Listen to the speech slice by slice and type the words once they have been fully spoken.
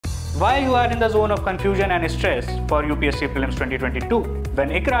Why you are in the zone of confusion and stress for UPSC Prelims 2022 when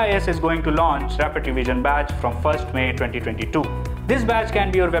ICRA IS is going to launch Rapid Revision Batch from 1st May 2022. This batch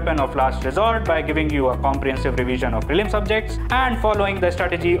can be your weapon of last resort by giving you a comprehensive revision of prelim subjects and following the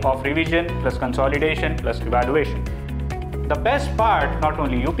strategy of revision plus consolidation plus evaluation. The best part, not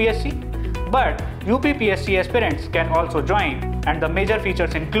only UPSC, but UPPSC aspirants can also join, and the major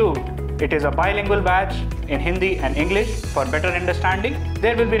features include: it is a bilingual batch in Hindi and English for better understanding.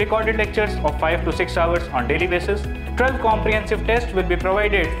 There will be recorded lectures of 5 to 6 hours on daily basis. 12 comprehensive tests will be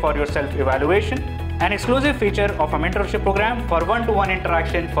provided for your self-evaluation. An exclusive feature of a mentorship program for one-to-one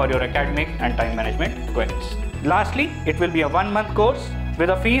interaction for your academic and time management queries. Lastly, it will be a 1-month course with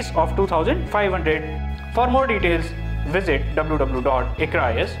a fees of 2,500. For more details, visit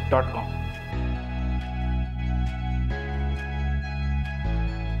www.icrais.com.